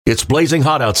It's blazing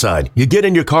hot outside. You get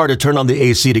in your car to turn on the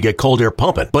AC to get cold air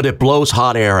pumping, but it blows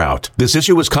hot air out. This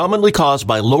issue is commonly caused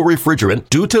by low refrigerant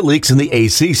due to leaks in the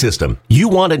AC system. You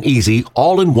want an easy,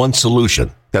 all-in-one solution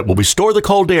that will restore the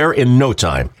cold air in no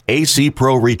time. AC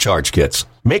Pro Recharge Kits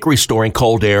make restoring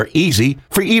cold air easy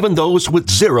for even those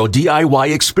with zero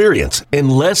DIY experience in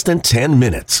less than 10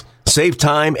 minutes. Save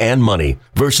time and money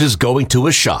versus going to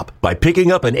a shop by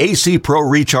picking up an AC Pro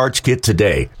Recharge Kit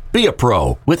today. Be a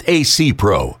pro with AC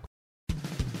Pro.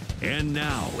 And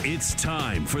now it's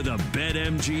time for the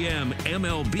BetMGM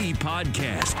MLB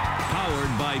podcast,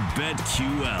 powered by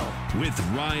BetQL, with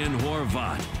Ryan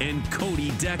Horvat and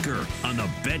Cody Decker on the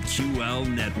BetQL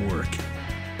network.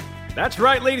 That's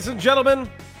right, ladies and gentlemen.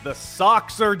 The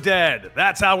Sox are dead.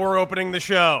 That's how we're opening the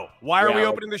show. Why are we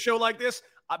opening the show like this?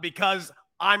 Because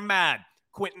I'm mad.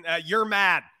 Quentin, you're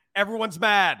mad. Everyone's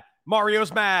mad.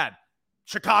 Mario's mad.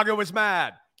 Chicago is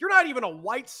mad. You're not even a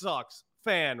White Sox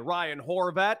fan, Ryan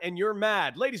Horvat, and you're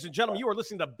mad. Ladies and gentlemen, you are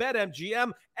listening to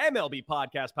BetMGM MLB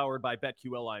podcast powered by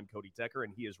BetQL. I'm Cody Decker,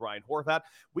 and he is Ryan Horvat.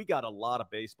 We got a lot of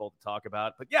baseball to talk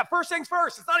about. But yeah, first things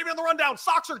first. It's not even on the rundown.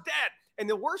 Sox are dead. And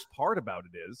the worst part about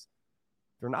it is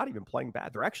they're not even playing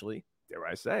bad. They're actually, dare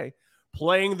I say,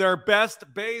 playing their best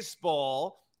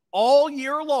baseball all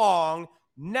year long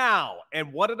now.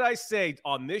 And what did I say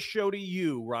on this show to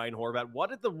you, Ryan Horvat? What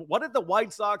did the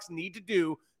White Sox need to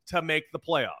do to make the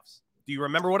playoffs? Do you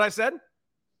remember what I said?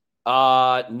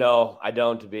 No, I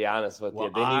don't, to be honest with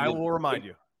you. I will remind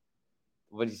you.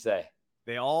 What did you say?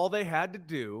 All they had to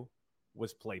do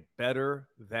was play better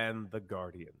than the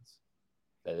Guardians.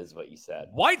 That is what you said.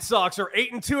 White Sox are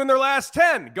 8-2 in their last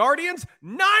 10. Guardians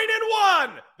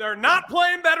 9-1. They're not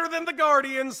playing better than the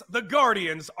Guardians. The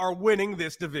Guardians are winning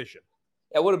this division.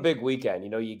 Yeah, what a big weekend. You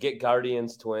know, you get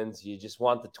Guardians, Twins. You just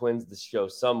want the Twins to show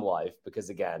some life because,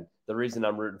 again, the reason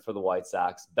I'm rooting for the White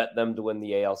Sox, bet them to win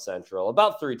the AL Central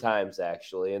about 3 times,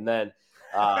 actually. And then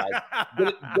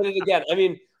did it again. I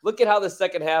mean, look at how the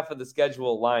second half of the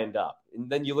schedule lined up. And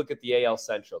then you look at the AL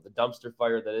Central, the dumpster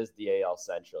fire that is the AL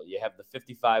Central. You have the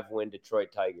 55-win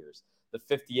Detroit Tigers, the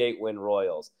 58-win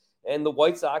Royals. And the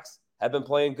White Sox have been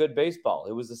playing good baseball.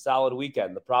 It was a solid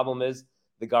weekend. The problem is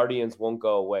the Guardians won't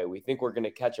go away. We think we're going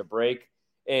to catch a break.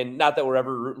 And not that we're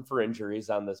ever rooting for injuries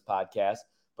on this podcast,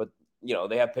 but, you know,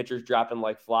 they have pitchers dropping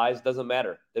like flies. Doesn't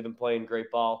matter. They've been playing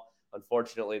great ball.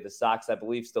 Unfortunately, the Sox, I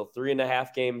believe, still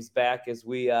 3.5 games back as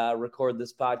we record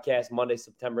this podcast Monday,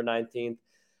 September 19th.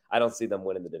 I don't see them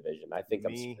winning the division. I think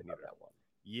I'm swinging on that one.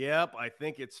 Yep, I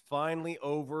think it's finally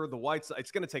over. The White Sox,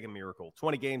 it's going to take a miracle.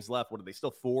 20 games left. What are they,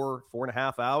 still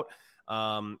 4.5 out?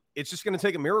 It's just going to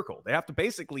take a miracle. They have to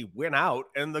basically win out,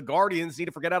 and the Guardians need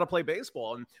to forget how to play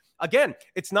baseball. And again,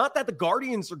 it's not that the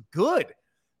Guardians are good.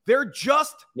 They're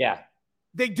just,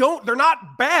 they're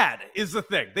not bad is the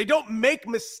thing. They don't make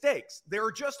mistakes.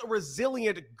 They're just a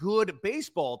resilient, good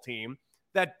baseball team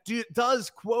that does,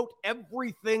 quote,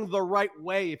 everything the right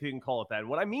way, if you can call it that. And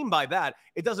what I mean by that,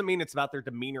 it doesn't mean it's about their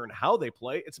demeanor and how they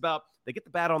play. It's about they get the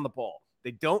bat on the ball.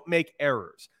 They don't make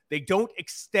errors. They don't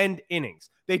extend innings.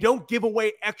 They don't give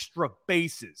away extra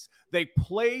bases. They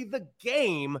play the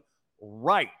game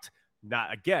right. Now,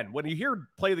 again, when you hear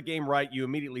play the game right, you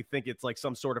immediately think it's like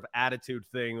some sort of attitude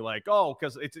thing, like, oh,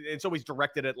 because it's always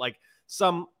directed at like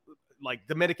some like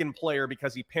Dominican player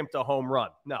because he pimped a home run.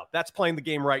 No, that's playing the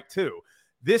game right too.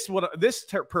 This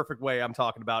perfect way I'm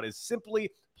talking about is simply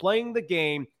playing the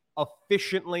game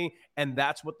efficiently, and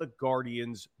that's what the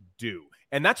Guardians do.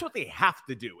 And that's what they have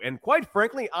to do. And quite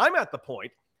frankly, I'm at the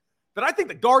point that I think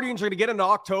the Guardians are going to get into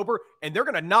October and they're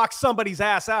going to knock somebody's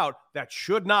ass out that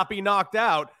should not be knocked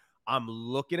out. I'm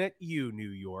looking at you, New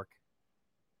York.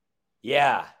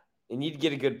 Yeah, and you'd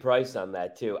get a good price on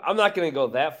that too. I'm not going to go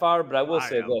that far, but I will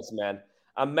say this, man.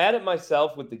 I'm mad at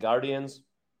myself with the Guardians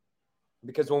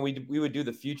because when we would do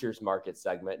the futures market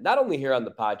segment, not only here on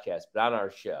the podcast, but on our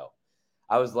show,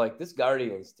 I was like, this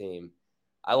Guardians team,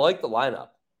 I like the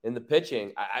lineup. In the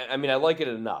pitching, I mean, I like it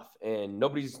enough. And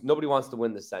nobody wants to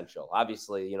win the Central.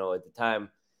 Obviously, you know, at the time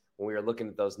when we were looking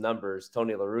at those numbers,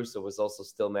 Tony La Russa was also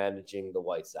still managing the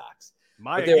White Sox.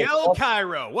 Miguel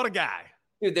Cairo, what a guy.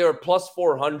 Dude, they were plus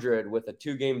 400 with a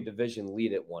 2-game division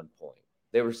lead at one point.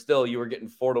 They were still, you were getting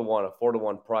 4-1, a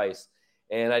 4-1 price.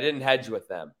 And I didn't hedge with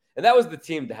them. And that was the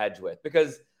team to hedge with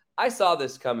because I saw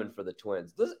this coming for the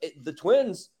Twins. The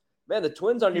Twins, man, the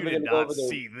Twins aren't even going to go over there.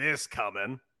 See this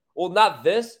coming. Well, not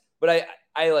this, but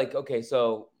I like, okay,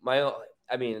 so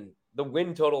the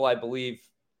win total, I believe,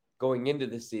 going into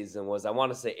the season was, I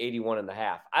want to say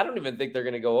 81.5. I don't even think they're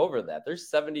going to go over that. They're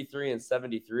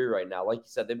 73-73 right now. Like you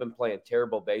said, they've been playing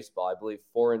terrible baseball. I believe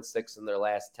 4-6 in their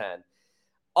last 10.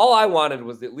 all I wanted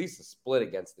was at least a split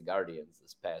against the Guardians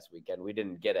this past weekend. We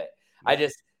didn't get it.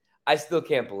 I still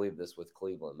can't believe this with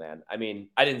Cleveland, man. I mean,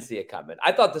 I didn't see it coming.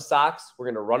 I thought the Sox were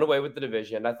going to run away with the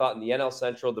division. I thought in the NL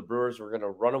Central, the Brewers were going to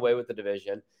run away with the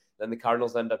division. Then the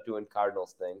Cardinals end up doing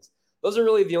Cardinals things. Those are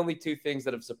really the only two things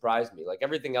that have surprised me. Like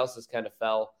everything else has kind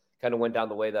of went down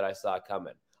the way that I saw it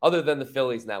coming. Other than the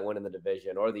Phillies not winning the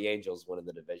division or the Angels winning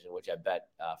the division, which I bet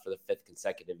for the 5th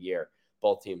consecutive year,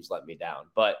 both teams let me down.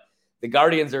 But the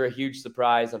Guardians are a huge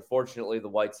surprise. Unfortunately, the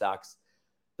White Sox,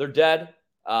 they're dead.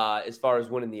 As far as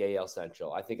winning the AL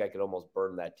Central, I think I could almost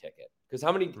burn that ticket. Because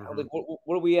how many,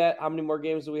 what are we at? How many more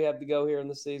games do we have to go here in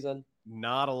the season?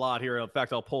 Not a lot here. In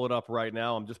fact, I'll pull it up right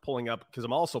now. I'm just pulling up because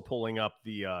I'm also pulling up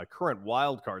the current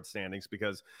wild card standings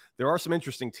because there are some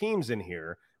interesting teams in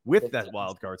here with that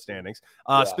wild card standings.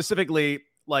 Specifically,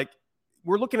 like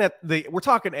we're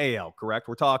talking AL, correct?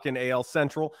 We're talking AL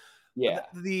Central. Yeah.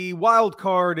 The wild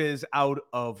card is out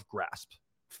of grasp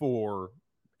for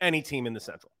any team in the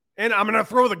Central. And I'm going to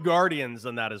throw the Guardians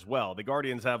on that as well. The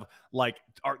Guardians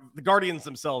the Guardians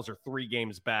themselves are 3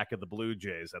 games back of the Blue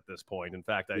Jays at this point. In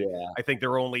fact, I think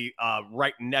they're only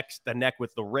right next to neck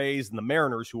with the Rays and the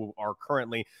Mariners, who are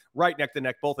currently right neck to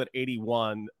neck, both at 80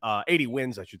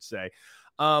 wins, I should say.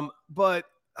 But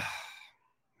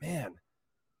man,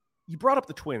 you brought up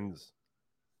the Twins.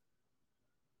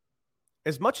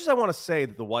 As much as I want to say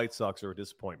that the White Sox are a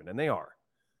disappointment, and they are,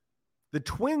 the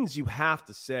Twins, you have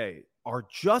to say, are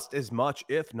just as much,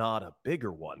 if not a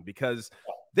bigger one, because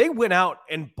they went out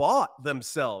and bought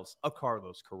themselves a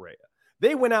Carlos Correa.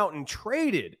 They went out and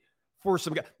traded for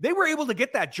some guy. They were able to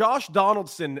get that Josh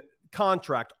Donaldson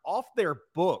contract off their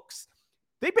books.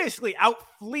 They basically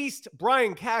out-fleeced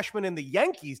Brian Cashman and the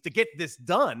Yankees to get this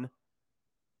done.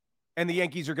 And the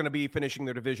Yankees are going to be finishing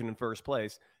their division in first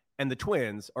place. And the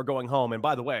Twins are going home. And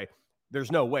by the way,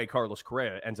 there's no way Carlos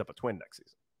Correa ends up a Twin next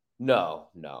season. No,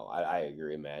 I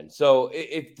agree, man. So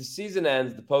if the season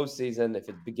ends, the postseason, if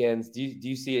it begins, do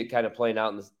you see it kind of playing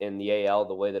out in the AL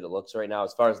the way that it looks right now?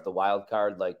 As far as the wild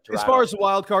card, like Toronto? As far as the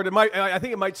wild card, I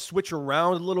think it might switch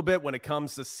around a little bit when it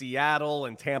comes to Seattle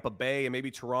and Tampa Bay and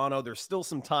maybe Toronto. There's still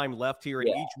some time left here, and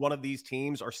each one of these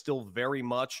teams are still very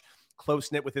much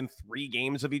close-knit within 3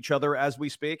 games of each other as we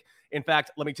speak. In fact,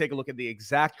 let me take a look at the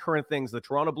exact current things. The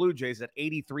Toronto Blue Jays at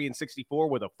 83-64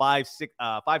 with a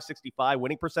 565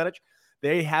 winning percentage.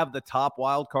 They have the top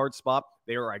wild card spot.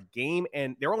 They are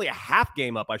they're only a half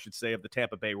game up, I should say, of the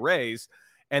Tampa Bay Rays.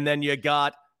 And then you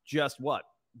got just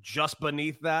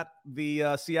beneath that,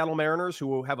 the Seattle Mariners,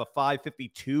 who have a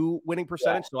 552 winning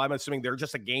percentage. So I'm assuming they're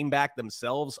just a game back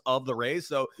themselves of the Rays.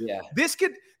 So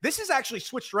this has actually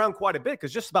switched around quite a bit,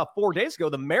 because just about 4 days ago,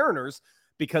 the Mariners,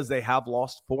 because they have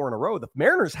lost 4 in a row, the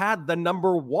Mariners had the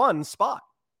number 1 spot.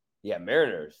 Yeah,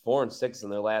 Mariners 4-6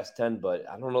 in their last 10, but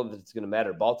I don't know that it's going to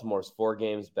matter. Baltimore's 4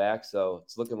 games back, so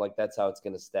it's looking like that's how it's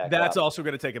going to stack up. That's also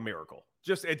going to take a miracle.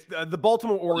 It's the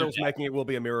Baltimore Orioles making it will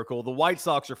be a miracle. The White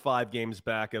Sox are 5 games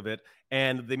back of it,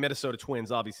 and the Minnesota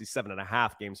Twins obviously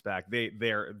 7.5 games back.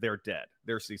 They're dead.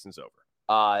 Their season's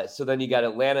over. So then you got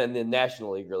Atlanta in the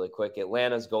National League really quick.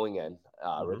 Atlanta's going in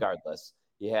regardless.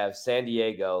 You have San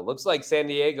Diego. Looks like San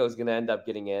Diego is going to end up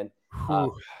getting in.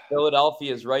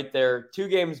 Philadelphia is right there. 2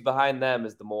 games behind them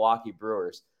is the Milwaukee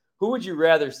Brewers. Who would you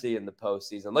rather see in the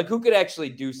postseason? Like, who could actually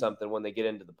do something when they get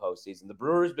into the postseason? The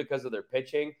Brewers because of their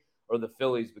pitching, or the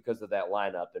Phillies because of that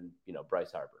lineup and,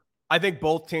 Bryce Harper? I think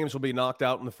both teams will be knocked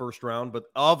out in the first round, but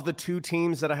of the 2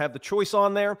 teams that I have the choice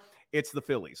on there, it's the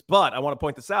Phillies. But I want to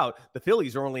point this out. The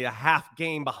Phillies are only a half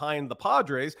game behind the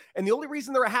Padres, and the only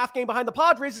reason they're a half game behind the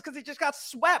Padres is because they just got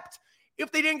swept. If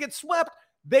they didn't get swept,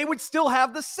 they would still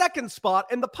have the 2nd spot,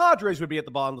 and the Padres would be at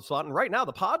the bottom of the spot. And right now,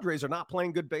 the Padres are not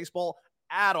playing good baseball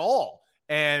at all.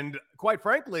 And quite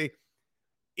frankly,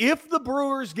 if the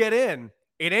Brewers get in,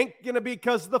 it ain't going to be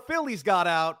because the Phillies got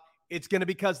out. It's going to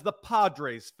be because the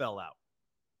Padres fell out.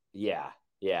 Yeah,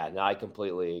 no, I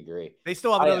completely agree. They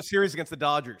still have another series against the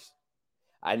Dodgers.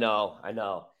 I know.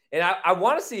 And I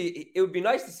want to see, it would be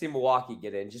nice to see Milwaukee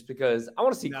get in, just because I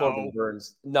want to see Corbin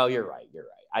Burns. No, you're right. You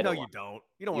don't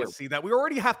want to see that. We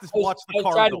already have to watch the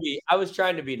Cardinals. I was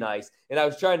trying to be nice, and I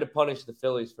was trying to punish the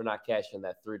Phillies for not cashing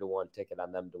that 3-1 ticket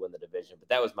on them to win the division. But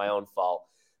that was my own fault,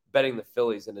 betting the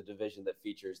Phillies in a division that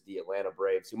features the Atlanta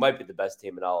Braves, who might be the best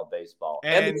team in all of baseball.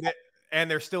 And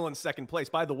they're still in 2nd place.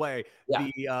 By the way,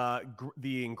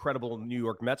 the incredible New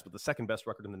York Mets, with the 2nd best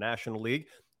record in the National League,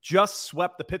 just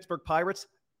swept the Pittsburgh Pirates.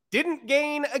 Didn't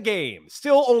gain a game.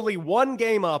 Still only 1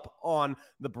 game up on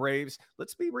the Braves.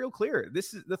 Let's be real clear.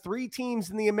 This is the 3 teams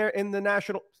in the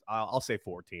National. I'll say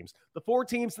 4 teams. The 4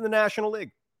 teams in the National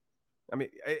League. I mean,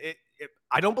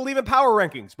 I don't believe in power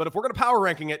rankings, but if we're going to power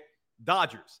ranking it,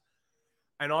 Dodgers.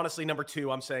 And honestly, number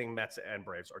 2, I'm saying Mets and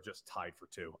Braves are just tied for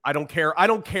 2. I don't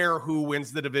care who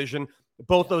wins the division.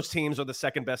 Both those teams are the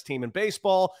second best team in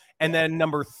baseball. And then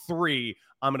number 3,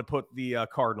 I'm going to put the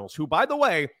Cardinals, who, by the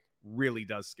way, really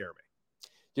does scare me.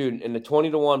 Dude, in the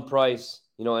 20-1 price,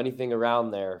 anything around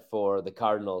there for the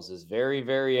Cardinals is very,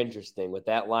 very interesting with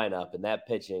that lineup and that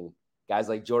pitching. Guys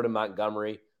like Jordan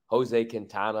Montgomery, Jose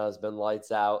Quintana has been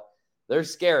lights out. They're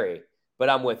scary, but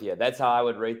I'm with you. That's how I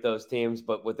would rate those teams,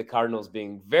 but with the Cardinals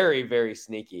being very, very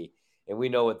sneaky, and we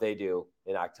know what they do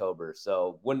in October.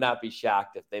 So would not be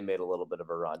shocked if they made a little bit of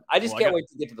a run. I just can't wait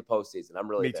to get to the postseason. I'm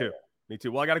really Me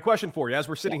too. Well, I got a question for you. As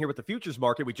we're sitting here with the futures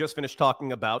market, we just finished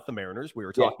talking about the Mariners. We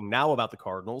were talking now about the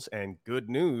Cardinals, and good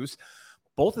news.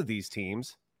 Both of these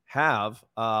teams have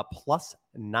plus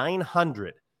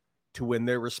 900 to win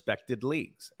their respected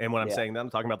leagues. And when I'm saying that, I'm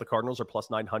talking about the Cardinals are plus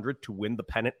 900 to win the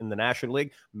pennant in the National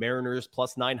League. Mariners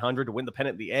plus 900 to win the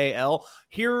pennant in the AL.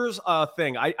 Here's a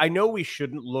thing. I know we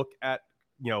shouldn't look at,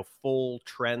 full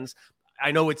trends.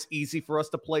 I know it's easy for us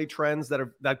to play trends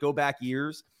that go back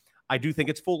years. I do think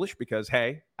it's foolish because,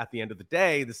 hey, at the end of the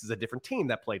day, this is a different team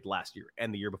that played last year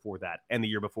and the year before that and the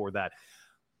year before that.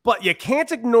 But you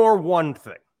can't ignore one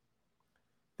thing.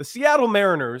 The Seattle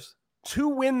Mariners, to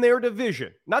win their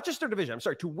division, not just their division,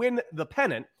 to win the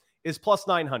pennant is plus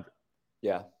 900.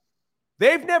 Yeah.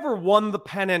 They've never won the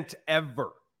pennant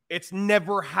ever. It's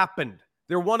never happened.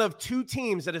 They're one of 2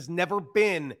 teams that has never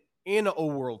been in a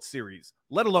World Series,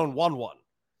 let alone won one.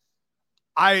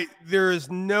 There is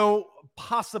no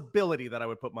possibility that I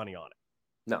would put money on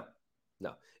it.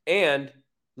 No. And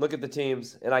look at the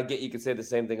teams, and I get you could say the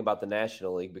same thing about the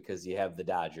National League because you have the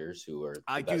Dodgers who are.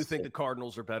 I do think the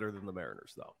Cardinals are better than the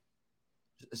Mariners, though.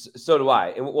 So do I.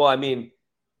 And, well, I mean,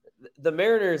 the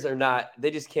Mariners are not.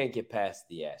 They just can't get past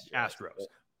the Astros.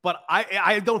 But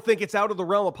I don't think it's out of the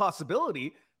realm of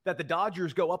possibility that the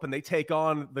Dodgers go up and they take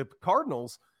on the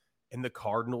Cardinals, and the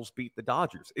Cardinals beat the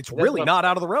Dodgers. It's really not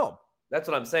out of the realm. That's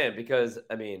what I'm saying because,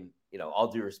 I mean, all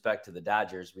due respect to the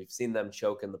Dodgers, we've seen them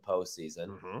choke in the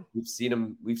postseason.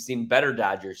 Mm-hmm. We've seen better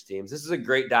Dodgers teams. This is a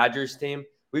great Dodgers team.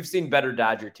 We've seen better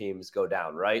Dodger teams go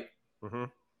down, right? Mm-hmm.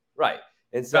 Right.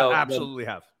 And so absolutely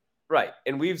have. Right.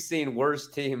 And we've seen worse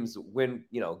teams win,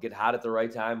 get hot at the right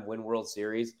time, win World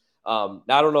Series. Now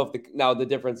I don't know if the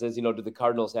difference is, do the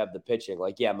Cardinals have the pitching?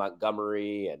 Like,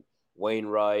 Montgomery and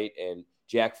Wainwright and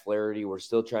Jack Flaherty, we're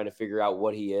still trying to figure out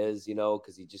what he is,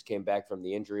 because he just came back from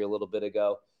the injury a little bit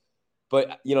ago.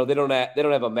 But, they don't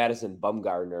have a Madison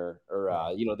Bumgarner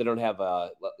or, they don't have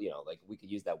like we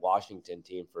could use that Washington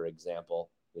team, for example.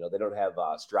 They don't have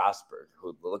Strasburg,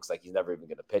 who looks like he's never even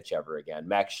going to pitch ever again.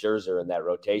 Max Scherzer in that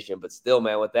rotation. But still,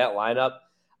 man, with that lineup,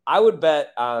 I would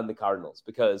bet on the Cardinals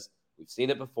because we've seen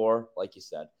it before, like you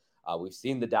said. We've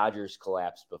seen the Dodgers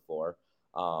collapse before.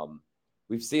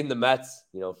 We've seen the Mets,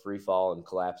 free fall and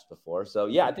collapse before. So,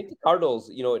 yeah, I think the Cardinals,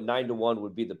 at 9-1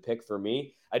 would be the pick for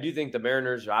me. I do think the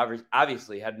Mariners are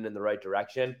obviously heading in the right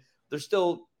direction. I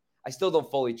still don't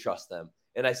fully trust them.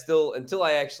 And until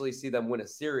I actually see them win a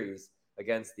series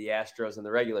against the Astros in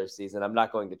the regular season, I'm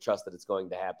not going to trust that it's going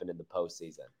to happen in the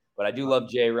postseason. But I do love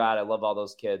J-Rod. I love all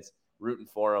those kids, rooting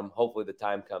for them. Hopefully the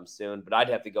time comes soon. But I'd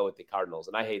have to go with the Cardinals,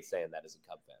 and I hate saying that as a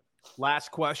Cub fan.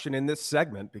 Last question in this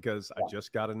segment, because I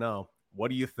just got to know, what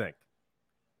do you think?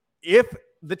 If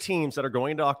the teams that are go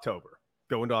into October,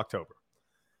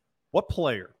 what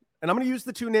player, and I'm going to use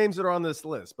the 2 names that are on this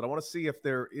list, but I want to see if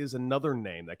there is another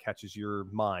name that catches your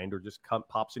mind or just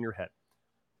pops in your head.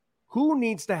 Who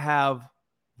needs to have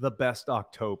the best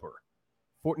October?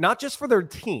 For not just for their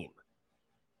team,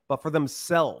 but for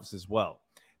themselves as well.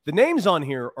 The names on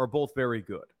here are both very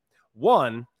good.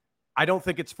 One, I don't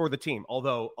think it's for the team,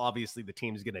 although obviously the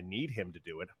team is going to need him to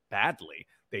do it badly.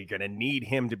 They're going to need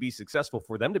him to be successful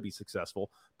for them to be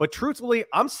successful. But truthfully,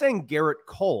 I'm saying Garrett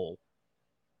Cole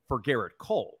for Garrett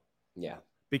Cole. Yeah.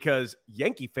 Because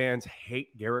Yankee fans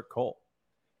hate Garrett Cole.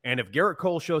 And if Garrett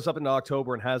Cole shows up in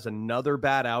October and has another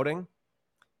bad outing,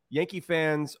 Yankee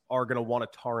fans are going to want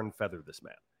to tar and feather this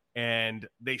man. And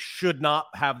they should not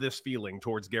have this feeling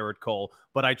towards Garrett Cole.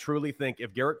 But I truly think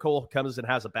if Garrett Cole comes and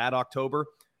has a bad October,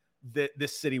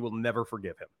 this city will never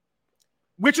forgive him,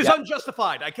 which is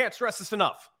unjustified. I can't stress this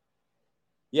enough.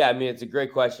 Yeah, I mean, it's a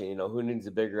great question. Who needs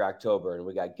a bigger October? And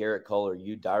we got Garrett Cole or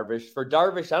Yu Darvish. For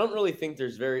Darvish, I don't really think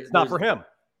it's not for him.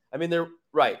 I mean, they're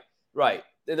right. And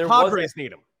Padres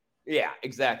need him. Yeah,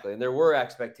 exactly. And there were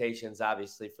expectations,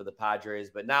 obviously, for the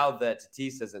Padres. But now that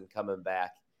Tatis isn't coming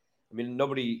back, I mean,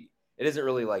 it isn't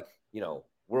really like,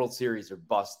 World Series or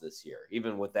bust this year.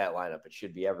 Even with that lineup, it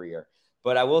should be every year.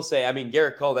 But I will say, I mean,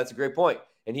 Garrett Cole, that's a great point.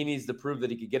 And he needs to prove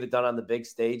that he could get it done on the big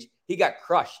stage. He got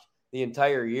crushed the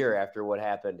entire year after what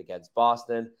happened against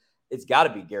Boston. It's got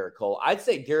to be Garrett Cole. I'd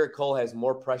say Garrett Cole has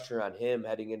more pressure on him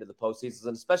heading into the postseason,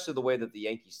 and especially the way that the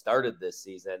Yankees started this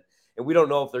season. And we don't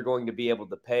know if they're going to be able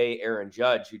to pay Aaron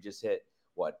Judge, who just hit,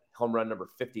 home run number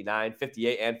 59,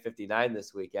 58, and 59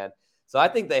 this weekend. So I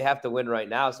think they have to win right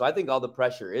now. So I think all the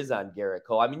pressure is on Garrett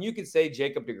Cole. I mean, you could say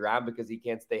Jacob deGrom because he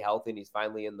can't stay healthy and he's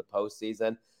finally in the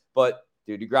postseason. But,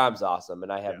 dude, deGrom's awesome,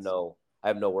 and I have no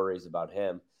worries about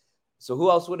him. So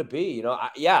who else would it be?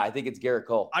 I think it's Garrett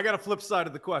Cole. I got a flip side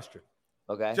of the question.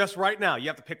 Okay. Just right now, you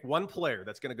have to pick one player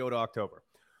that's going to go to October.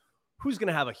 Who's going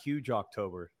to have a huge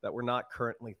October that we're not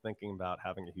currently thinking about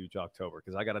having a huge October?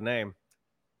 Because I got a name.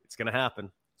 It's going to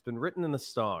happen. It's been written in the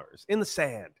stars, in the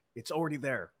sand. It's already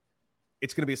there.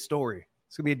 It's going to be a story.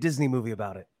 It's going to be a Disney movie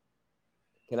about it.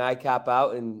 Can I cop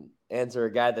out and answer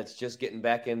a guy that's just getting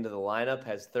back into the lineup,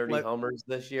 has 30 homers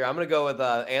this year? I'm going to go with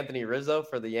Anthony Rizzo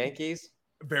for the Yankees.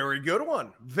 Very good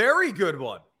one. Very good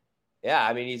one. Yeah,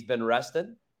 I mean, he's been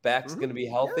rested. Back's going to be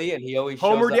healthy, and he always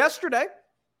homered yesterday.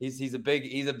 He's a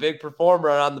big performer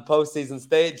on the postseason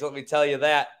stage. Let me tell you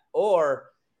that.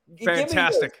 Or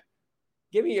fantastic.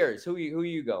 Give me yours. Who are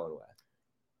you going with?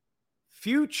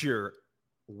 Future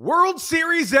World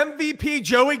Series MVP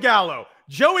Joey Gallo.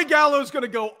 Joey Gallo is going to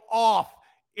go off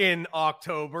in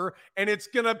October, and it's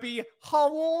going to be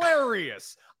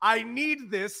hilarious. I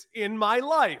need this in my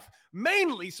life,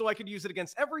 mainly so I could use it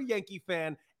against every Yankee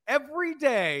fan every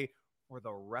day for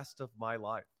the rest of my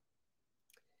life.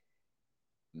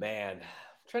 Man,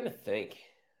 I'm trying to think.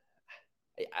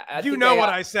 What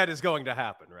I said is going to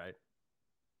happen, right?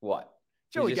 What?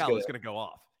 Joey Gallo is going to go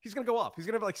off. He's going to go off. He's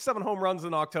going to have 7 home runs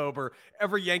in October.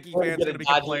 Every Yankee fan's going to be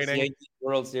complaining. Yankees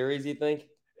World Series, you think?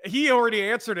 He already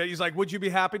answered it. He's like, would you be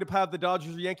happy to have the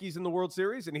Dodgers or Yankees in the World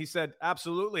Series? And he said,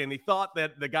 absolutely. And he thought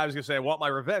that the guy was going to say, I want my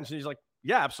revenge. And he's like,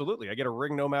 yeah, absolutely. I get a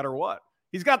ring no matter what.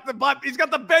 He's got the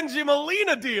Benji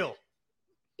Molina deal.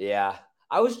 Yeah.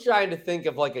 I was trying to think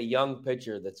of a young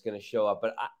pitcher that's going to show up,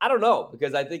 but I don't know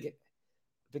because I think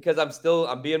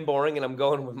I'm being boring and I'm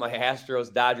going with my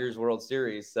Astros Dodgers World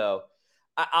Series. So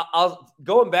I'll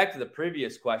going back to the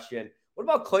previous question. What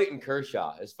about Clayton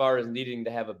Kershaw as far as needing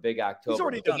to have a big October? He's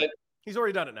already done it. He's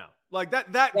already done it now.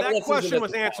 That question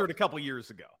was answered a couple years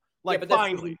ago.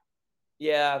 Finally.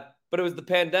 Yeah, but it was the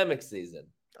pandemic season.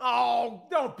 Oh,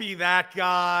 don't be that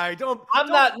guy. I'm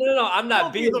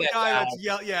not being that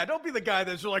guy. Don't be the guy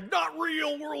that's not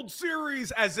real World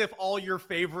Series, as if all your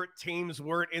favorite teams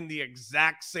weren't in the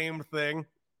exact same thing.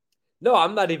 No,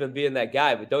 I'm not even being that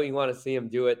guy, but don't you want to see him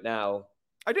do it now?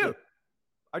 I do.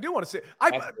 I do want to see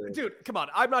it. Dude, come on.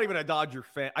 I'm not even a Dodger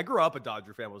fan. I grew up a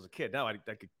Dodger fan when I was a kid. Now I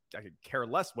could care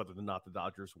less whether or not the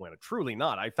Dodgers win. Truly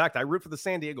not. In fact, I root for the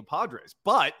San Diego Padres.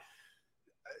 But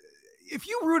if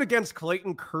you root against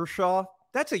Clayton Kershaw,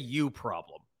 that's a you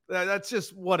problem. That's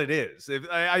just what it is.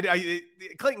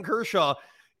 Clayton Kershaw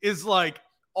is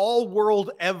all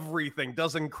world everything,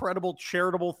 does incredible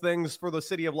charitable things for the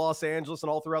city of Los Angeles and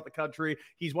all throughout the country.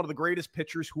 He's one of the greatest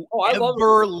pitchers who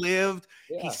ever lived.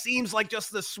 Yeah. He seems like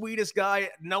just the sweetest guy.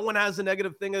 No one has a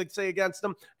negative thing to say against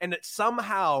him. And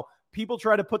somehow people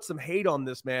try to put some hate on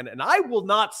this man. And I will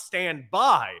not stand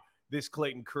by this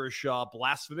Clayton Kershaw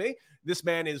blasphemy. This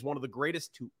man is one of the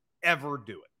greatest to ever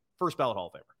do it. First ballot Hall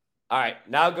of Famer. All right,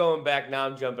 now going back, now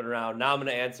I'm jumping around. Now I'm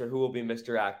going to answer who will be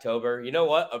Mr. October. You know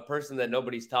what? A person that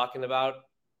nobody's talking about,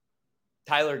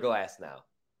 Tyler Glasnow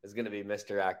is going to be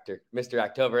Mr.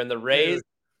 October. And the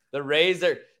Rays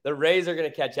are going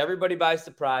to catch everybody by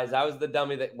surprise. I was the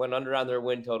dummy that went under on their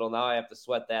win total. Now I have to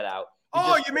sweat that out.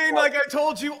 You mean like I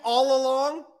told you all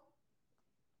along?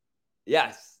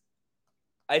 Yes.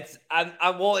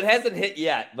 Well, it hasn't hit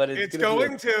yet, but it's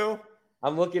going to.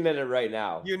 I'm looking at it right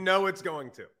now. You know it's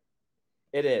going to.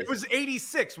 It is. It was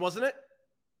 86, wasn't it?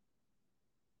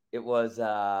 It was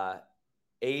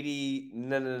 80.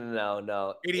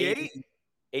 No. 88?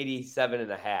 87 and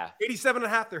a half. 87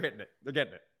 and a half, they're hitting it. They're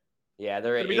getting it. Yeah,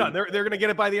 they're done. They're going to get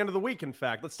it by the end of the week, in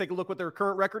fact. Let's take a look what their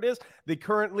current record is. The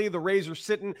Rays are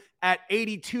sitting at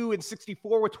 82 and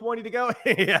 64 with 20 to go.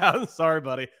 Yeah, sorry,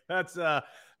 buddy. That's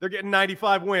they're getting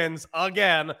 95 wins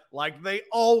again, like they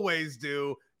always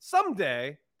do.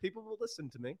 Someday, people will listen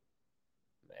to me.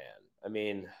 Man, I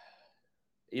mean,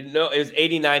 it was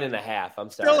 89 and a half.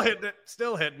 I'm sorry.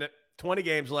 Still hitting it. 20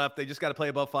 games left. They just got to play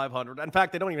above 500. In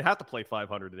fact, they don't even have to play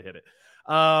 500 to hit it.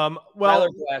 Tyler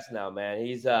Glasnow, man.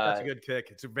 That's a good pick.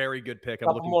 It's a very good pick. A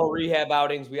couple more rehab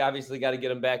outings. We obviously got to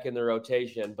get him back in the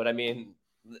rotation. But, I mean,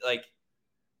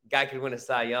 guy could win a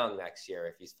Cy Young next year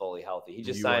if he's fully healthy. He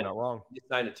just signed a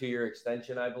 2-year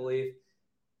extension, I believe.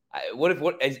 What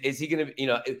is he going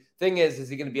to, thing is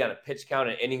he going to be on a pitch count,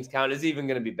 an innings count? Is he even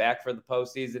going to be back for the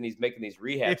postseason? He's making these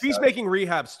rehab. If he's making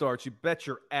rehab starts, you bet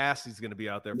your ass he's going to be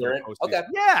out there for the postseason. Okay.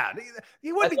 Yeah.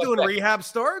 He wouldn't be doing rehab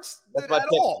starts at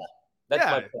all. That's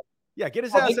my pick. Yeah, get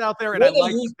his ass out there, and I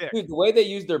like the pick. Dude, the way they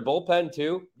use their bullpen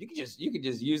too, you could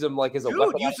just use him like as a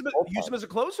weapon. Use him as a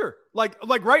closer. Like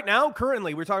right now,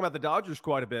 currently, we were talking about the Dodgers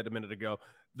quite a bit a minute ago.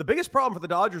 The biggest problem for the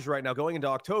Dodgers right now going into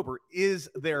October is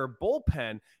their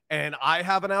bullpen, and I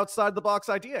have an outside the box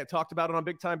idea. I talked about it on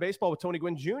Big Time Baseball with Tony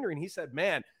Gwynn Jr., and he said,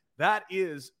 "Man, that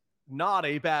is not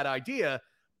a bad idea,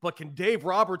 but can Dave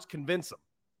Roberts convince him?"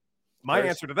 My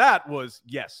answer to that was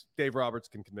yes, Dave Roberts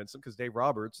can convince him because Dave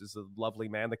Roberts is a lovely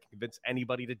man that can convince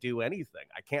anybody to do anything.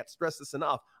 I can't stress this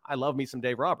enough. I love me some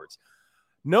Dave Roberts.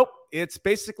 Nope, it's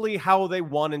basically how they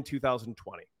won in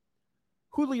 2020.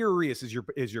 Julio Urias is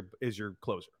your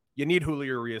closer. You need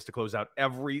Julio Urias to close out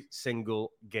every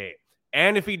single game.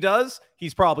 And if he does,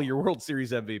 he's probably your World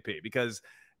Series MVP because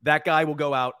that guy will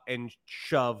go out and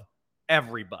shove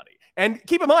everybody. And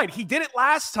keep in mind, he did it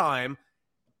last time.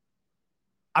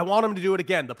 I want him to do it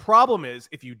again. The problem is,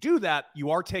 if you do that,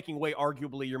 you are taking away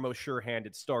arguably your most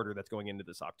sure-handed starter that's going into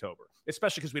this October,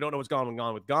 especially because we don't know what's going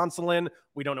on with Gonsolin.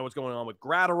 We don't know what's going on with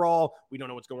Gratterall. We don't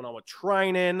know what's going on with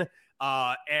Treinen.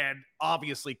 And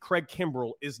obviously, Craig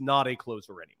Kimbrell is not a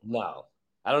closer anymore. No.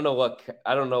 I don't know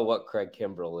what Craig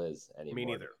Kimbrell is anymore. Me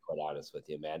neither. To be quite honest with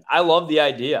you, man. I love the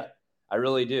idea. I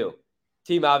really do.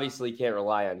 Team obviously can't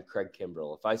rely on Craig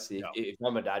Kimbrell. If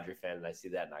I'm a Dodger fan and I see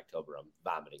that in October, I'm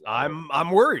vomiting. I'm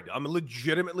worried. I'm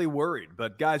legitimately worried.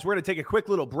 But guys, we're going to take a quick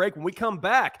little break. When we come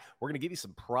back, we're going to give you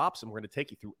some props and we're going to take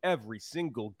you through every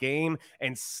single game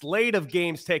and slate of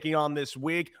games taking on this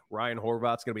week. Ryan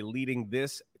Horvat's going to be leading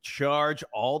this charge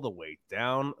all the way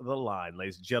down the line,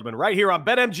 ladies and gentlemen, right here on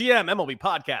BetMGM MLB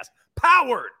Podcast,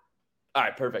 powered. All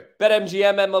right, perfect.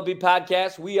 BetMGM MLB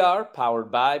Podcast. We are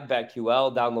powered by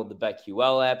BetQL. Download the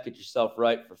BetQL app. Get yourself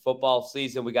right for football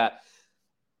season. We got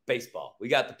baseball. We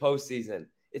got the postseason.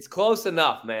 It's close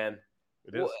enough, man.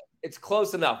 It is. It's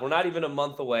close enough. We're not even a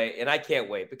month away, and I can't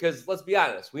wait because let's be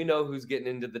honest. We know who's getting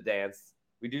into the dance.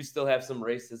 We do still have some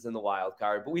races in the wild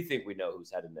card, but we think we know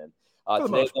who's heading in. For the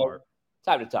most part.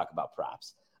 Time to talk about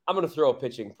props. I'm going to throw a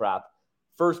pitching prop.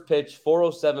 First pitch,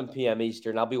 4:07 p.m.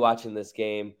 Eastern. I'll be watching this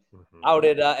game out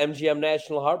at MGM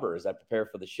National Harbor as I prepare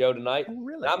for the show tonight. Oh,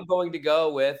 really? And I'm going to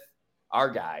go with our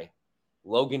guy,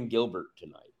 Logan Gilbert,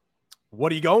 tonight.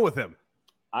 What are you going with him?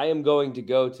 I am going to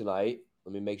go tonight.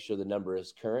 Let me make sure the number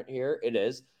is current here. It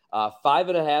is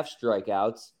 5.5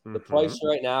 strikeouts. The price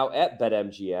right now at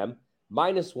BetMGM,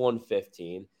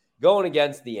 -115. Going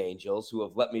against the Angels, who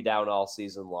have let me down all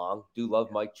season long. Do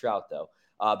love Mike Trout, though.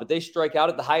 But they strike out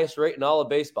at the highest rate in all of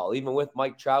baseball, even with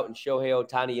Mike Trout and Shohei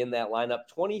Ohtani in that lineup,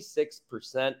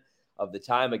 26% of the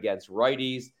time against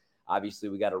righties. Obviously,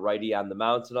 we got a righty on the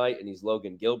mound tonight, and he's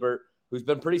Logan Gilbert, who's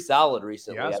been pretty solid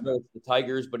recently. I know it's the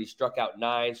Tigers, but he struck out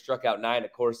nine,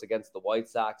 of course, against the White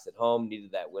Sox at home,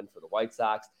 needed that win for the White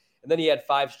Sox. And then he had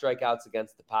 5 strikeouts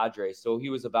against the Padres, so he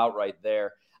was about right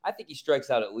there. I think he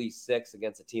strikes out at least 6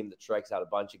 against a team that strikes out a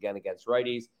bunch again against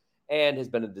righties. And has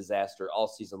been a disaster all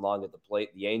season long at the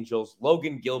plate. The Angels,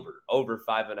 Logan Gilbert, over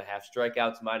 5.5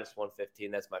 strikeouts,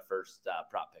 -115. That's my first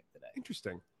prop pick today.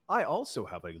 Interesting. I also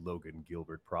have a Logan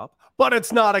Gilbert prop, but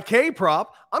it's not a K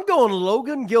prop. I'm going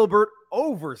Logan Gilbert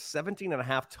over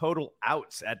 17.5 total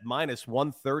outs at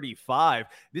 -135.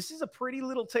 This is a pretty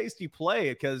little tasty play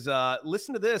because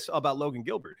listen to this about Logan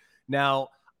Gilbert. Now,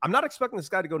 I'm not expecting this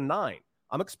guy to go 9.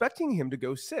 I'm expecting him to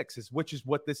go 6, which is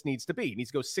what this needs to be. He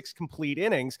needs to go 6 complete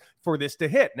innings for this to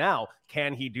hit. Now,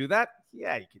 can he do that?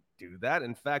 Yeah, he could do that.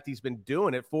 In fact, he's been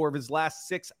doing it 4 of his last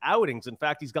 6 outings. In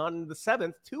fact, he's gone into the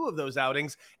 7th, 2 of those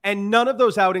outings, and none of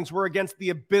those outings were against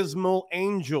the abysmal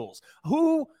Angels,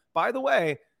 who, by the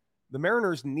way, the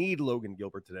Mariners need Logan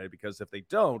Gilbert today because if they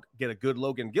don't get a good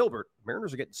Logan Gilbert,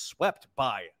 Mariners are getting swept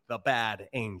by the bad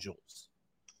Angels.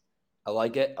 I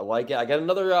like it. I got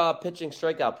another pitching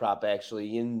strikeout prop,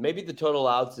 actually. And maybe the total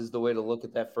outs is the way to look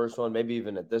at that first one, maybe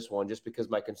even at this one, just because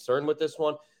my concern with this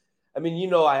one, I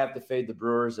mean, I have to fade the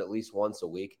Brewers at least once a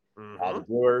week. The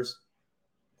Brewers,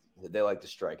 they like to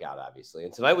strike out, obviously.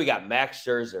 And tonight we got Max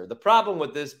Scherzer. The problem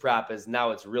with this prop is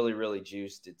now it's really, really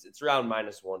juiced. It's around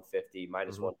 -150,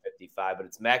 -155, but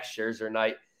it's Max Scherzer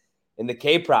night. And the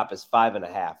K prop is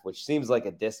 5.5, which seems like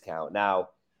a discount. Now,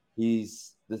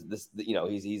 he's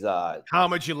how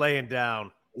much you laying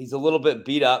down? He's a little bit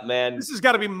beat up, man. This has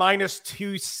got to be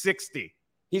 -260.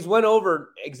 He's went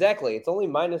over exactly. It's only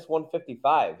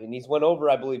 -155, and he's went over,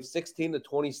 I believe, 16 to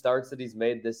 20 starts that he's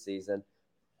made this season.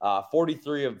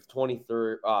 43 of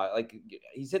 23. Like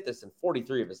he's hit this in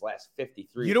 43 of his last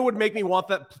 53. You know what would make me want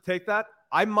to take that?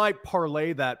 I might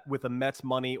parlay that with a Mets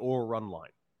money or run line.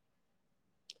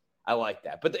 I like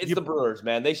that. But it's the Brewers,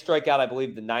 man. They strike out, I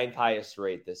believe, the 9th highest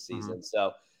rate this season. Mm-hmm.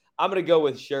 So I'm going to go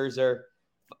with Scherzer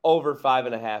over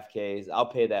 5.5 Ks. I'll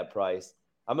pay that price.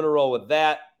 I'm going to roll with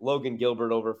that. Logan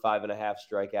Gilbert over 5.5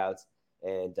 strikeouts.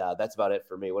 And that's about it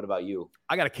for me. What about you?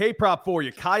 I got a K prop for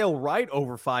you. Kyle Wright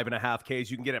over 5.5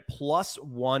 Ks. You can get it plus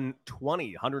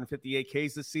 120, 158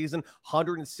 Ks this season,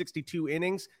 162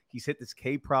 innings. He's hit this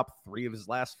K prop 3 of his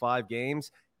last 5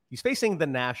 games. He's facing the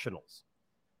Nationals.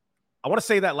 I want to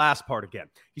say that last part again.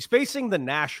 He's facing the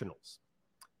Nationals.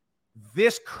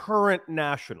 This current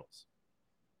Nationals.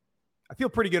 I feel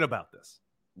pretty good about this.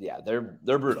 Yeah, they're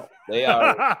brutal. They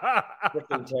are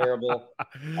freaking terrible.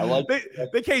 I like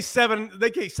they case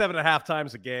 7.5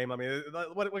 times a game. I mean,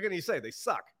 what can you say? They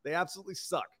suck. They absolutely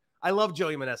suck. I love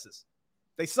Joey Meneses.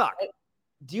 They suck.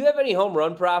 Do you have any home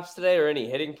run props today or any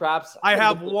hitting props? I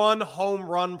have one home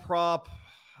run prop.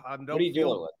 What are you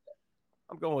doing with it?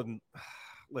 I'm going.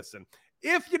 Listen,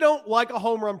 if you don't like a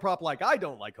home run prop like I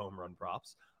don't like home run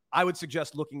props, I would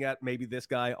suggest looking at maybe this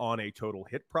guy on a total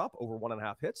hit prop over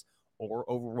 1.5 hits. Or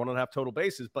over 1.5 total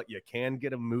bases, but you can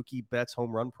get a Mookie Betts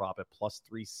home run prop at plus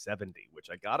 370, which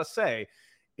I gotta say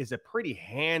is a pretty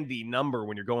handy number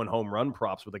when you're going home run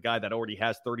props with a guy that already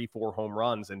has 34 home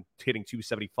runs and hitting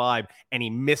 275, and he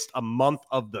missed a month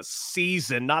of the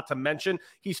season. Not to mention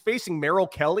he's facing Merrill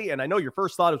Kelly, and I know your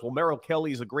first thought is, well, Merrill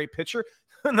Kelly is a great pitcher.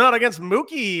 Not against Mookie,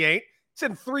 he ain't. He's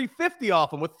in 350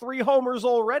 off him with 3 homers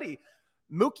already.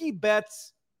 Mookie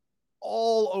Betts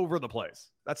all over the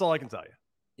place. That's all I can tell you.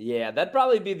 Yeah, that'd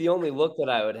probably be the only look that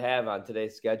I would have on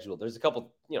today's schedule. There's a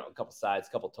couple sides,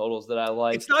 a couple totals that I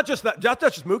like. It's not just that. That's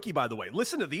just Mookie, by the way.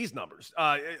 Listen to these numbers.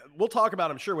 We'll talk about,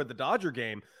 I'm sure, with the Dodger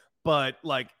game, but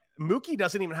like Mookie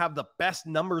doesn't even have the best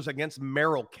numbers against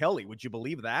Merrill Kelly. Would you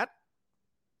believe that?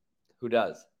 Who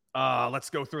does?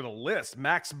 Let's go through the list.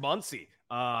 Max Muncy.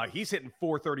 He's hitting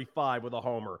 435 with a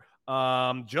homer.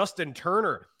 Justin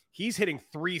Turner. He's hitting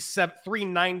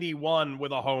 391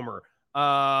 with a homer.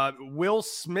 Will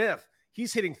Smith,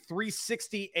 he's hitting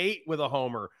 368 with a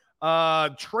homer.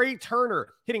 Trey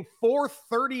Turner hitting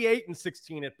 438 and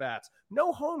 16 at bats.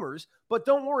 No homers, but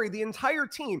don't worry, the entire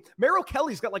team. Merrill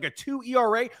Kelly's got like a 2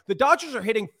 ERA. The Dodgers are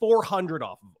hitting 400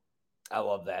 off of him. I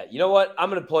love that. You know what? I'm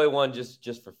going to play one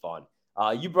just for fun.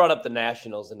 You brought up the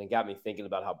Nationals, and it got me thinking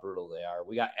about how brutal they are.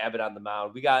 We got Abbott on the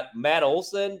mound. We got Matt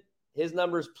Olson. His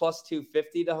number is plus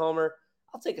 250 to homer.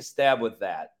 I'll take a stab with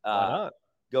that.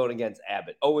 Going against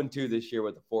Abbott. 0-2 this year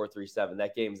with a 4.37.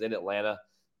 That game's in Atlanta.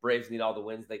 Braves need all the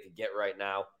wins they could get right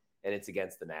now, and it's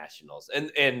against the Nationals. And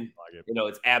you know,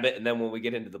 it's Abbott, and then when we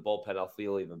get into the bullpen, I'll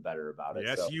feel even better about it.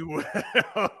 Yes, so you will.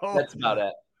 That's about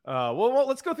it. Well,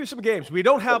 let's go through some games. We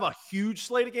don't have a huge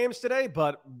slate of games today,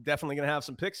 but definitely going to have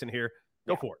some picks in here.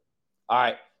 Go for it. All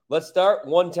right. Let's start.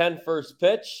 1:10 first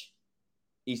pitch.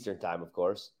 Eastern time, of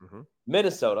course. Mm-hmm.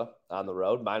 Minnesota on the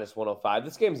road, minus 105.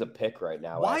 This game's a pick right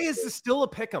now. Why is this still a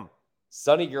pick 'em?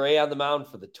 Sonny Gray on the mound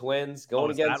for the Twins, going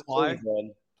against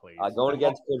Cleveland. Going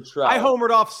against Contreras. I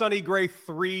homered off Sonny Gray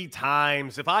 3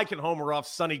 times. If I can homer off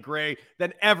Sonny Gray,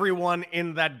 then everyone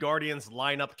in that Guardians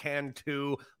lineup can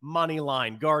too. Money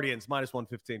line. Guardians, minus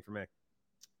 115 for me.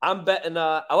 I'm betting.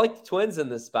 I like the Twins in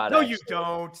this spot. No, actually. You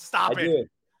don't. Stop it.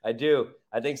 I do.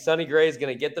 I think Sonny Gray is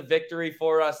going to get the victory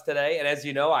for us today. And as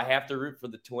you know, I have to root for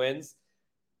the Twins.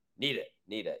 Need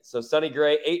it. So Sonny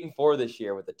Gray, 8-4 this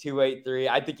year with a 2.83.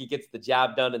 I think he gets the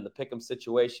job done in the pick'em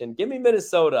situation. Give me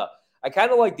Minnesota. I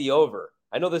kind of like the over.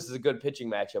 I know this is a good pitching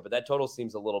matchup, but that total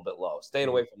seems a little bit low. Staying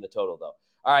away from the total, though.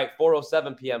 All right,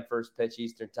 4:07 p.m. first pitch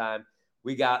Eastern time.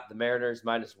 We got the Mariners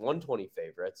minus 120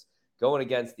 favorites going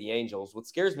against the Angels. What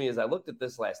scares me is I looked at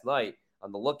this last night.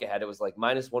 On the look ahead, it was like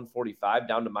minus 145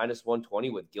 down to minus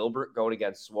 120 with Gilbert going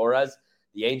against Suarez.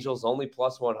 The Angels only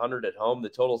plus 100 at home. The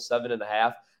total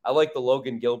 7.5. I like the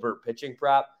Logan Gilbert pitching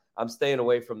prop. I'm staying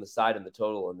away from the side and the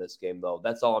total in this game, though.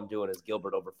 That's all I'm doing is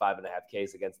Gilbert over 5.5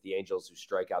 Ks against the Angels, who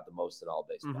strike out the most in all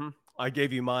baseball. Mm-hmm. I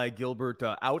gave you my Gilbert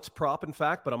outs prop, in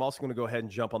fact, but I'm also going to go ahead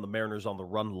and jump on the Mariners on the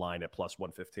run line at plus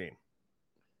 115.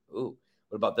 Ooh,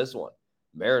 what about this one?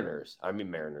 Astros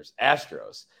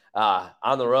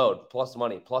on the road, plus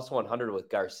money, plus 100 with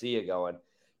Garcia going.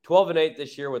 12-8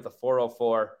 this year with a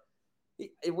 404.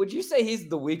 Would you say he's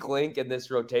the weak link in this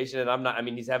rotation? And I'm not. I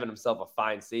mean, he's having himself a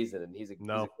fine season, and he's a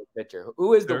good pitcher.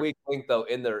 Who is the weak link though?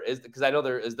 In there is because I know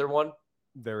there is there one.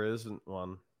 There isn't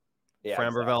one. Yeah,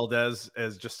 Framber Valdez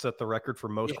has just set the record for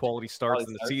most quality starts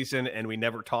in the season, and we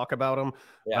never talk about him.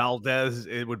 Yeah. Valdez,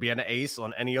 it would be an ace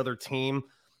on any other team.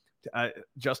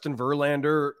 Justin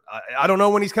Verlander, I don't know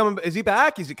when he's coming. Is he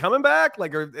back? Is he coming back?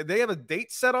 Like, they have a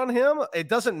date set on him? It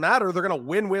doesn't matter. They're going to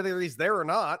win whether he's there or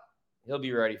not. He'll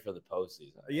be ready for the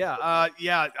postseason. Yeah.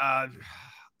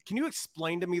 Can you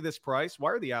explain to me this price?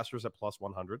 Why are the Astros at plus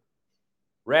 100?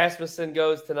 Rasmussen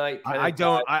goes tonight. I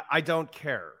don't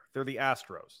care. They're the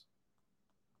Astros.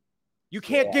 You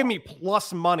can't give me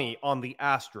plus money on the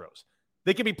Astros.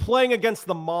 They could be playing against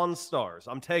the Monstars.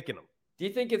 I'm taking them. Do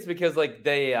you think it's because like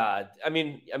they? I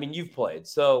mean, you've played,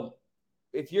 so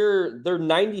if they're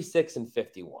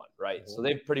 96-51, right? So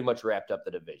they've pretty much wrapped up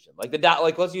the division. Like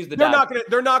let's use the.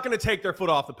 They're not gonna take their foot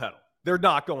off the pedal. They're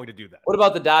not going to do that. What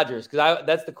about the Dodgers? Because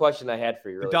that's the question I had for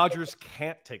you. The Dodgers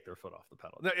can't take their foot off the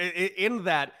pedal. In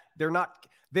that they're not.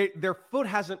 Their foot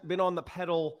hasn't been on the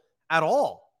pedal at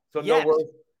all. So yet.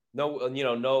 I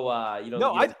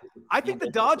think the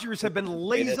Dodgers have been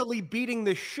lazily beating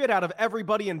the shit out of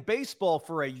everybody in baseball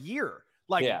for a year.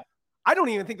 I don't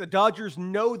even think the Dodgers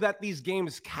know that these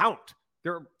games count.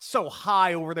 They're so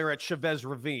high over there at Chavez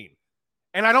Ravine.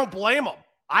 And I don't blame them.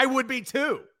 I would be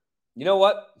too. You know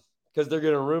what? Because they're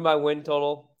going to ruin my win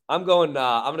total. I'm going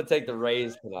to take the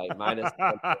Rays tonight, minus.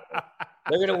 They're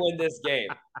going to win this game.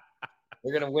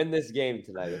 They're going to win this game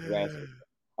tonight.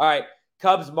 All right.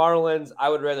 Cubs, Marlins, I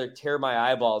would rather tear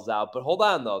my eyeballs out. But hold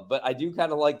on, though. But I do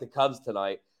kind of like the Cubs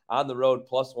tonight on the road,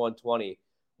 plus 120.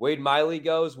 Wade Miley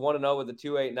goes 1-0 with a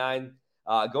 2.89.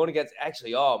 Going against, I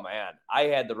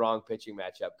had the wrong pitching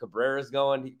matchup. Cabrera's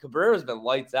going. Cabrera's been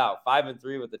lights out,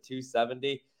 5-3 with a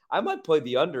 270. I might play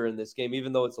the under in this game,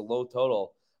 even though it's a low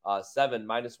total. 7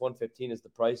 minus 115 is the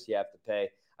price you have to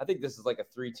pay. I think this is like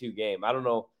a 3-2 game. I don't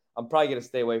know. I'm probably going to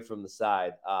stay away from the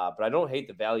side, but I don't hate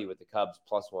the value with the Cubs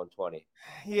plus 120.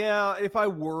 Yeah, if I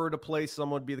were to play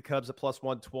someone, would be the Cubs at plus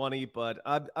 120, but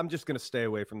I'm just going to stay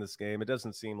away from this game. It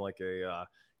doesn't seem like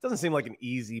an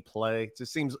easy play.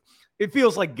 It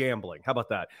feels like gambling. How about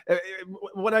that?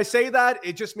 When I say that,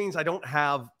 it just means I don't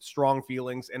have strong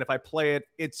feelings, and if I play it,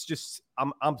 it's just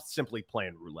I'm simply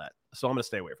playing roulette. So I'm going to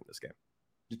stay away from this game.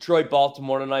 Detroit,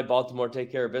 Baltimore tonight. Baltimore take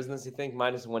care of business. You think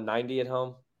minus 190 at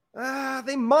home?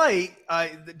 They might.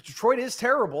 Detroit is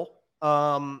terrible.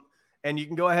 And you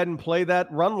can go ahead and play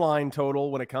that run line total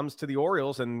when it comes to the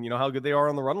Orioles and you know how good they are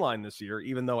on the run line this year,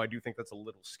 even though I do think that's a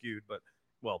little skewed. But,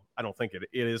 well, I don't think it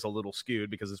is a little skewed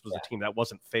because this was a team that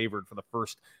wasn't favored for the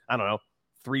first,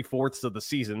 3/4 of the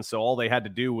season. So all they had to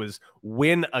do was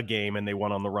win a game and they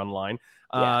won on the run line.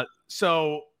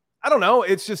 So I don't know.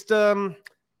 It's just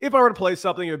if I were to play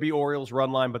something, it would be Orioles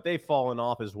run line, but they've fallen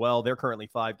off as well. They're currently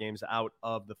 5 games out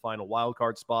of the final wild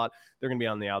card spot. They're going to be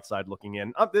on the outside looking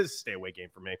in. This is a stay away game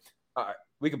for me. All right.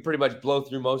 We can pretty much blow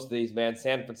through most of these, man.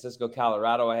 San Francisco,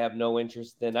 Colorado, I have no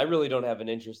interest in. I really don't have an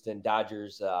interest in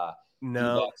Dodgers.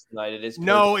 No, tonight. It is crazy.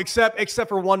 No, except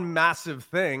for one massive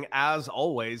thing, as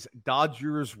always,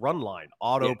 Dodgers run line,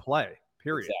 auto play,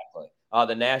 period. Exactly.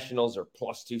 The Nationals are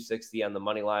plus 260 on the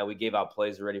money line. We gave out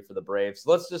plays already for the Braves.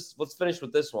 So let's finish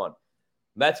with this one.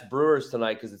 Mets Brewers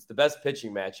tonight because it's the best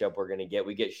pitching matchup we're going to get.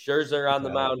 We get Scherzer on the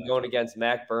mound going against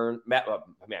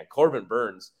Corbin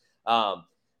Burns.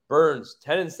 Burns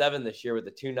 10-7 this year with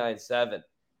a 2.97.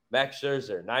 Max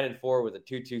Scherzer 9-4 with a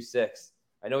 2.26.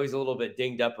 I know he's a little bit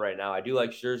dinged up right now. I do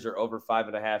like Scherzer over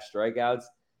 5.5 strikeouts.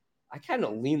 I kind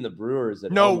of lean the Brewers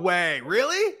at No home. way,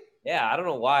 really? Yeah, I don't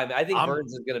know why. I think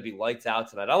Burns is going to be lights out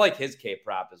tonight. I like his K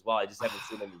prop as well. I just haven't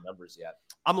seen any numbers yet.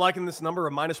 I'm liking this number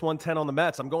of minus 110 on the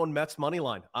Mets. I'm going Mets money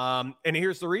line. And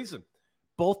here's the reason.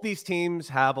 Both these teams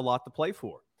have a lot to play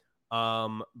for.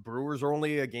 Brewers are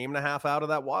only a game and a half out of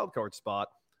that wild card spot.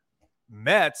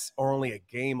 Mets are only a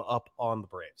game up on the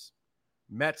Braves.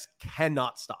 Mets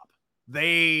cannot stop.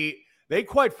 They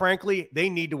quite frankly, they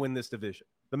need to win this division.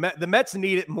 The Mets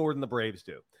need it more than the Braves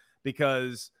do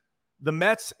because the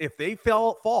Mets, if they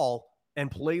fall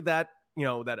and play that,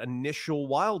 that initial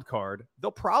wild card,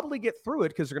 they'll probably get through it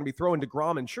because they're going to be throwing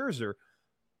DeGrom and Scherzer.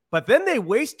 But then they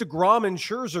waste DeGrom and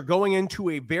Scherzer going into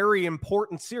a very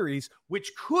important series,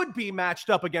 which could be matched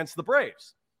up against the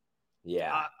Braves.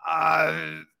 Yeah.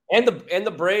 And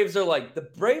the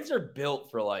Braves are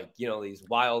built for these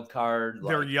wild card.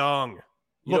 They're young.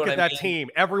 Look at that team.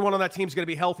 Everyone on that team is going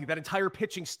to be healthy. That entire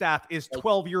pitching staff is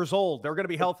 12 years old. They're going to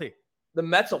be healthy. The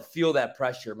Mets will feel that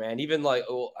pressure, man. Even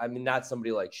not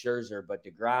somebody like Scherzer, but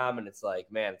DeGrom. And it's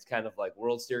like, man, it's kind of like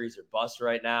World Series or bust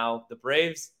right now. The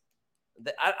Braves,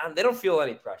 they don't feel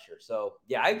any pressure. So,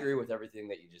 yeah, I agree with everything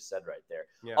that you just said right there.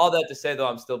 Yeah. All that to say, though,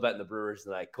 I'm still betting the Brewers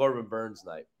tonight. Corbin Burns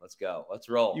night. Let's go. Let's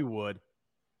roll. You would.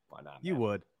 Why not? You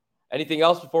would. Anything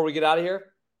else before we get out of here?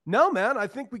 No, man. I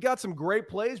think we got some great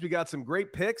plays. We got some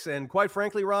great picks. And quite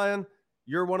frankly, Ryan,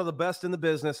 You're one of the best in the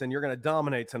business, and you're going to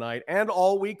dominate tonight and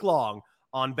all week long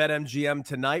on BetMGM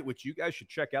Tonight, which you guys should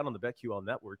check out on the BetQL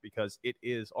network because it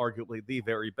is arguably the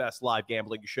very best live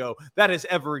gambling show that has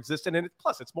ever existed. And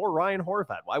plus, it's more Ryan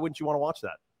Horvath. Why wouldn't you want to watch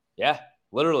that? Yeah,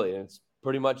 literally. It's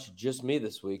pretty much just me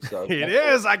this week. So it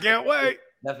is. I can't wait.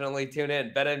 Definitely tune in.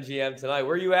 BetMGM Tonight.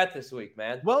 Where are you at this week,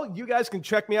 man? Well, you guys can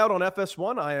check me out on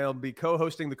FS1. I'll be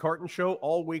co-hosting the Carton Show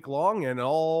all week long and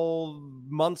all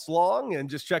months long. And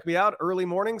just check me out early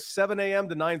mornings, 7 a.m.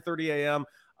 to 9:30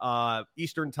 a.m.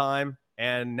 Eastern time,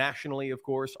 and nationally, of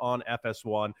course, on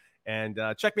FS1. And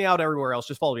check me out everywhere else.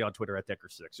 Just follow me on Twitter at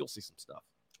Decker6. You'll see some stuff.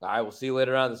 All right, we'll see you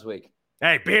later on this week.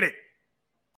 Hey, beat it.